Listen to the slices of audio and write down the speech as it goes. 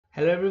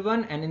Hello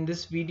everyone, and in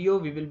this video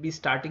we will be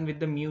starting with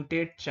the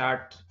mutate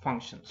chart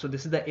function. So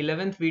this is the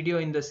 11th video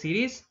in the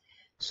series.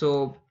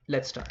 So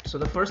let's start. So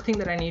the first thing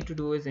that I need to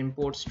do is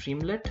import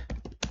Streamlit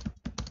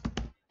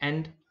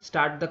and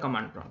start the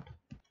command prompt.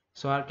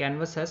 So our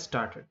canvas has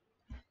started.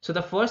 So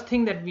the first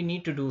thing that we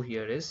need to do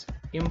here is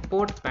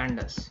import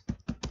pandas.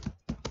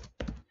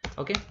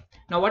 Okay.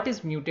 Now what is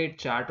mutate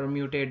chart or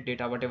mutate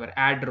data, whatever,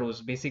 add rows?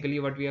 Basically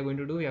what we are going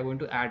to do, we are going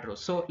to add rows.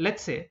 So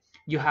let's say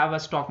you have a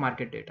stock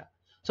market data.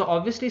 So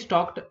obviously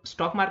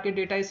stock market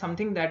data is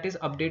something that is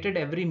updated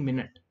every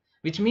minute,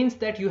 which means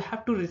that you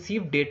have to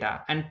receive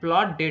data and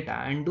plot data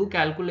and do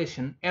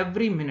calculation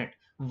every minute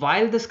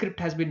while the script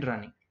has been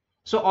running.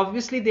 So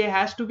obviously there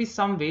has to be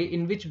some way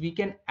in which we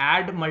can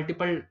add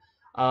multiple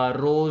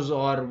rows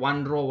or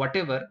one row,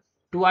 whatever,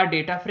 to our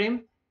data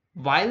frame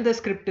while the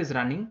script is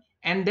running,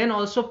 and then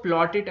also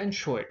plot it and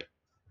show it.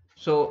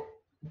 So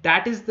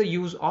that is the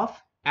use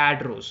of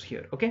add rows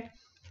here, okay,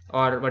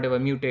 or whatever,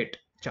 mutate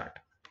chart.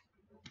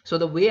 So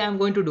the way I'm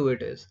going to do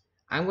it is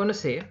I'm going to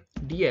say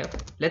df,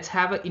 let's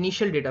have an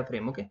initial data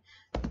frame, okay,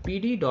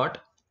 pd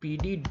dot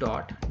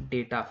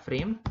data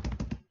frame.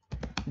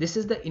 This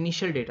is the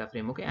initial data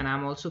frame, okay, and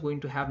I'm also going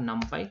to have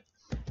numpy.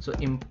 So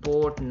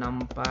import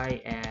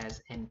numpy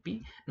as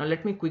np. Now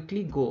let me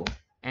quickly go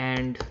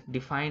and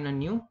define a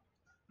new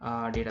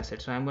data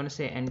set. So I'm going to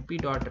say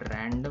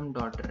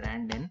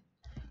np.random.randn,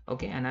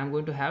 okay, and I'm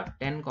going to have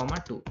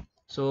 10,2.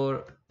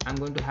 So I'm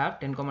going to have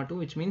 10,2,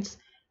 which means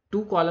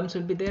 2 columns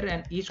will be there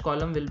and each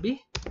column will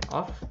be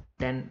of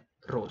 10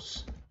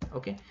 rows.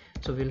 Okay,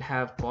 so we'll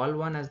have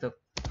col1 as the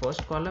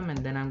first column, and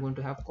then I'm going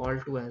to have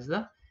col2 as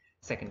the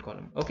second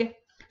column. Okay,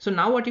 so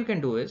now what you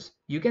can do is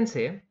you can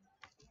say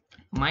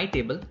my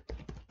table.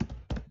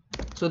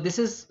 So this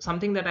is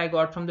something that I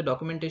got from the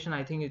documentation.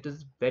 I think it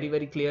is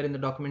very clear in the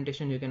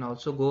documentation. You can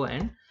also go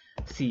and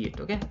see it.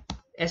 Okay,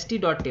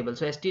 st.table.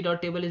 So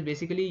st.table is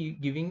basically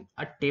giving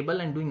a table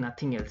and doing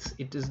nothing else.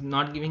 It is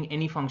not giving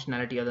any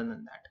functionality other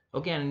than that.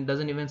 Okay, and it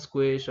doesn't even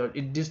squish, or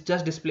it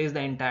just displays the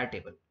entire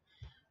table.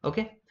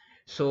 Okay,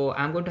 so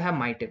I'm going to have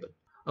my table.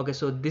 Okay,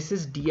 so this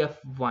is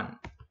df1.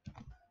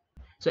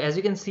 So as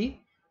you can see,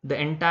 the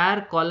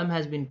entire column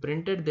has been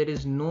printed. There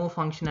is no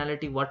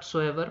functionality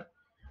whatsoever.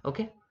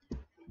 Okay,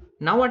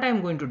 now what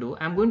I'm going to do,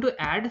 I'm going to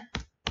add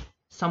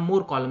some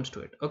more columns to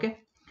it. Okay,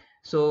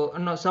 so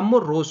no, some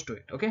more rows to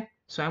it. Okay,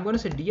 so I'm going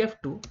to say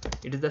df2,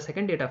 it is the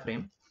second data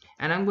frame,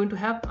 and I'm going to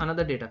have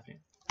another data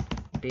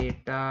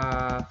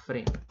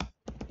frame.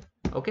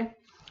 Okay,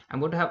 I'm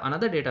going to have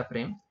another data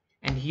frame,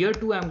 and here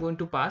too I'm going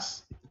to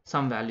pass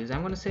some values.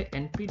 I'm going to say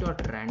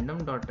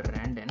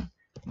np.random.randn,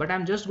 but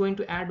I'm just going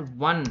to add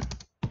one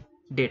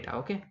data.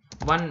 Okay,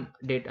 one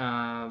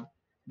data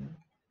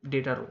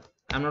row.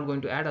 I'm not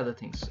going to add other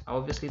things.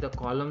 Obviously the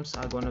columns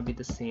are going to be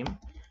the same,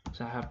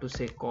 so I have to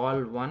say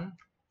col1,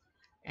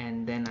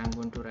 and then I'm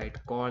going to write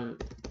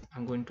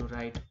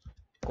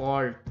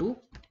col2.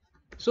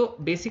 So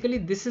basically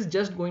this is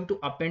just going to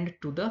append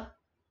to the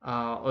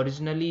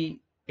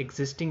originally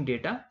existing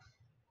data,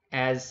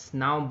 as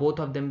now both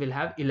of them will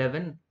have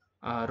 11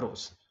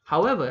 rows.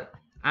 However,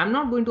 I'm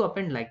not going to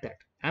append like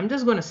that. I'm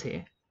just going to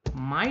say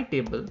my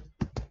table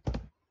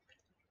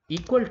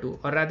equal to,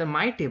 or rather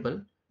my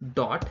table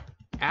dot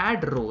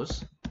add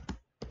rows.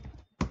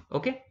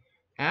 Okay,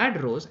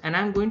 add rows, and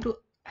I'm going to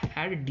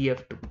add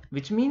df2,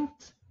 which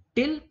means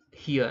till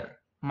here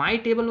my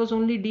table was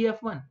only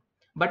df1,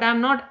 but I'm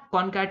not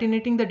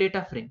concatenating the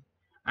data frame.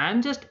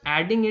 I'm just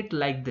adding it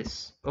like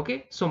this.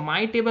 Okay, so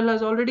my table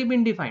has already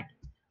been defined,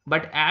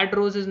 but add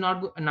rows is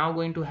not now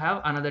going to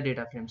have another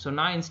data frame. So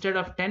now instead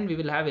of 10 we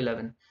will have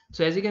 11.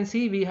 So as you can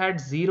see, we had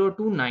 0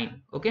 to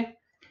 9. Okay,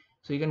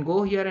 so you can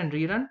go here and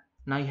rerun.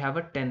 Now you have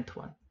a 10th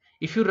one.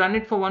 If you run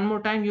it for one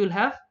more time, you will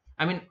have,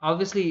 I mean,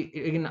 obviously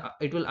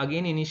it will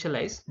again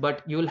initialize,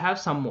 but you will have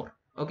some more.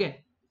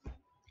 Okay,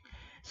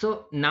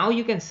 so now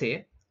you can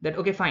say that,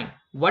 okay, fine,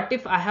 what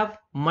if I have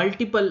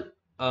multiple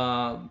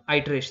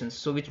iterations?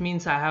 So which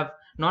means I have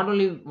not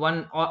only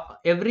one, or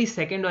every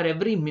second or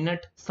every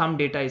minute some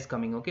data is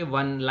coming. Okay,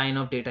 one line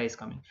of data is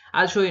coming.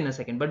 I'll show you in a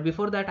second, but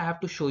before that I have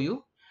to show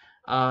you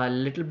a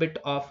little bit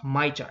of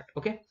my chart.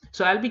 Okay,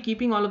 so I'll be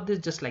keeping all of this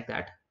just like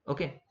that.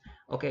 Okay,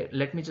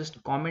 let me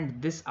just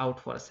comment this out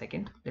for a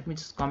second. Let me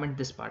just comment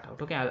this part out.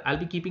 Okay, I'll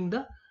be keeping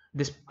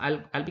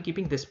I'll be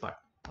keeping this part,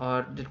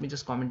 or let me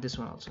just comment this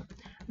one also.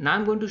 Now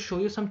I'm going to show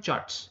you some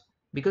charts,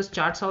 because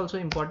charts are also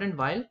important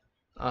while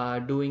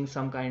doing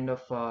some kind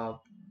of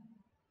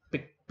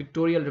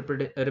pictorial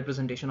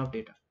representation of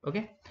data.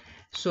 Okay,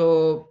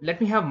 so let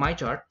me have my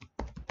chart.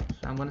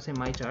 So I'm going to say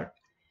my chart,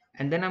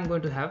 and then I'm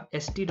going to have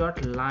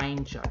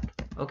st.line chart.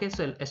 Okay,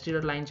 so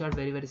st.line chart,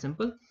 very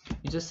simple.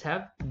 You just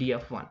have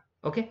df1.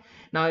 Okay,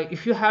 now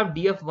if you have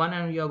df1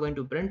 and you are going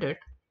to print it,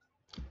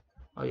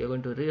 or you're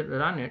going to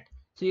run it,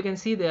 so you can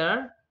see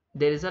there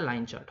is a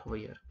line chart over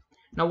here.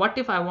 Now what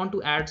if I want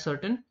to add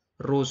certain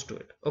rows to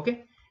it?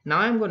 Okay, now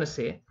I'm going to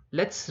say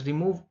let's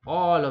remove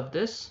all of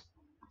this,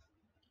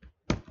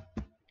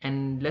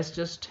 and let's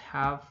just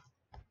have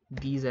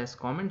these as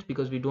comments,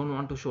 because we don't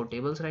want to show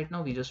tables right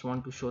now. We just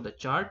want to show the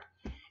chart,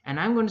 and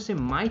I'm going to say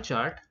my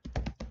chart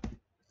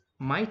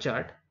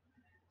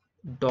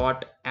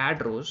dot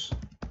add rows,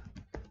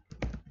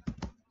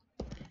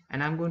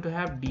 and I'm going to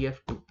have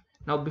df2.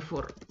 Now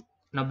before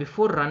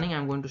running,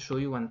 I'm going to show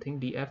you one thing.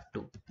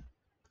 Df2,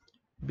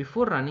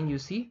 before running, you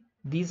see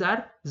these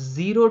are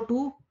 0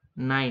 to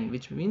 9,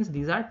 which means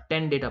these are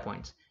 10 data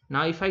points.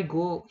 Now if I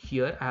go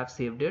here, I have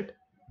saved it,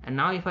 and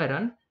now if I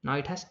run, now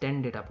it has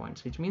 10 data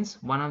points, which means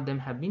one of them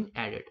have been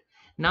added.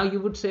 Now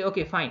you would say,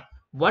 okay, fine,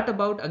 what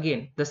about,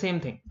 again, the same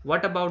thing,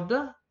 what about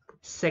the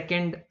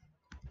second,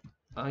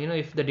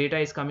 if the data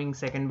is coming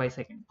second by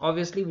second?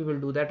 Obviously we will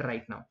do that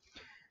right now.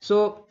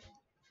 So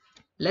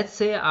let's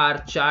say our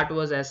chart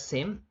was as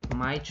same,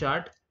 my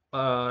chart,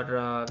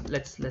 or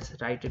let's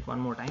write it one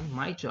more time.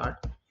 My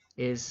chart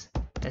is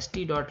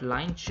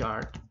st.line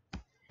chart,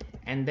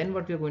 and then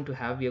what we are going to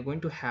have, we are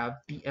going to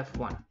have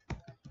df1.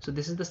 So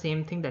this is the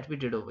same thing that we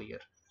did over here.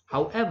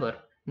 However,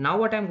 now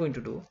what I'm going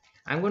to do,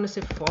 I'm going to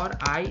say for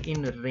I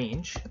in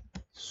range.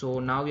 So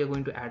now we are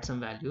going to add some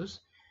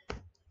values.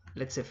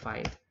 Let's say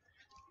 5.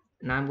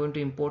 Now I'm going to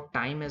import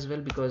time as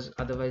well, because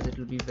otherwise it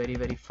will be very,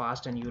 very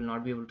fast and you will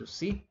not be able to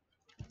see.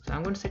 So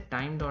I'm going to say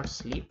time dot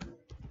sleep,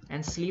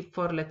 and sleep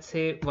for, let's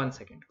say, 1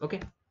 second.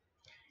 Okay,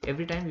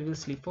 every time we will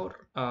sleep for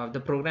the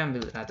program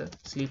will rather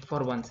sleep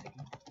for 1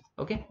 second.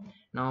 Okay,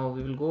 now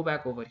we will go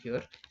back over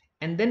here,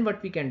 and then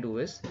what we can do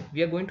is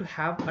we are going to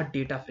have a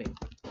data frame.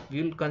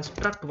 We will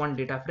construct one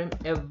data frame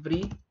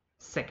every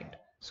second.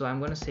 So I'm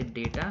going to say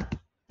data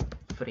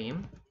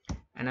frame,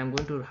 and I'm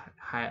going to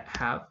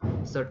have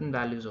certain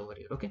values over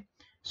here. Okay,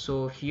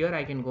 so here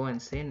I can go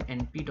and say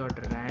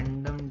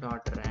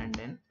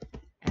np.random.randn,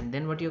 and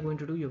then what you're going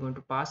to do, you're going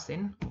to pass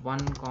in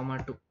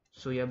 1,2.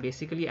 So you're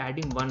basically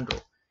adding one row.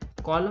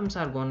 Columns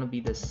are going to be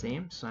the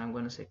same, so I'm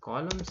going to say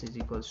columns is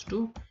equals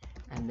to,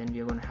 and then we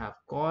are going to have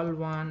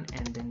col1,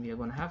 and then we are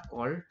going to have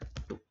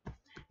col2.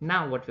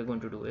 Now what we're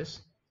going to do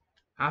is,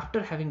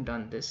 after having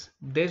done this,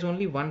 there's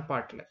only one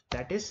part left,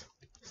 that is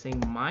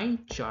saying my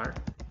chart,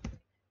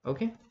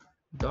 okay,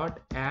 dot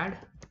add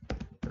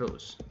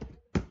rows,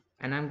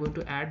 and I'm going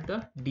to add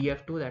the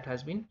df2 that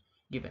has been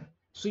given.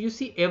 So you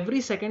see every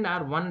second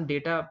our one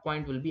data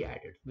point will be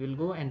added. We'll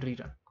go and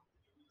rerun.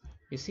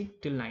 You see,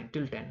 till 9,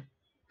 till 10,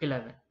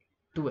 11,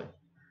 12,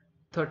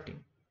 13,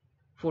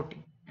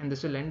 14, and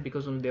this will end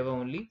because there were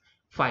only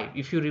 5.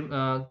 If you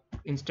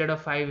instead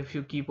of 5, if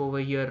you keep over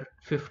here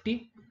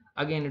 50,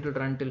 again it will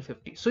run till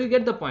 50. So you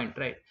get the point,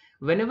 right?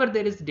 Whenever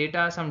there is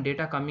data, some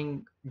data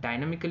coming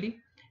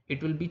dynamically,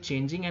 it will be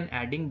changing and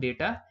adding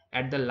data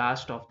at the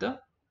last of the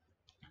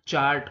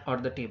chart or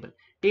the table.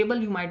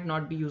 You might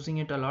not be using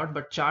it a lot,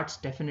 but charts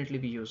definitely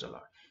we use a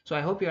lot. So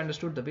I hope you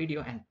understood the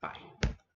video, and bye.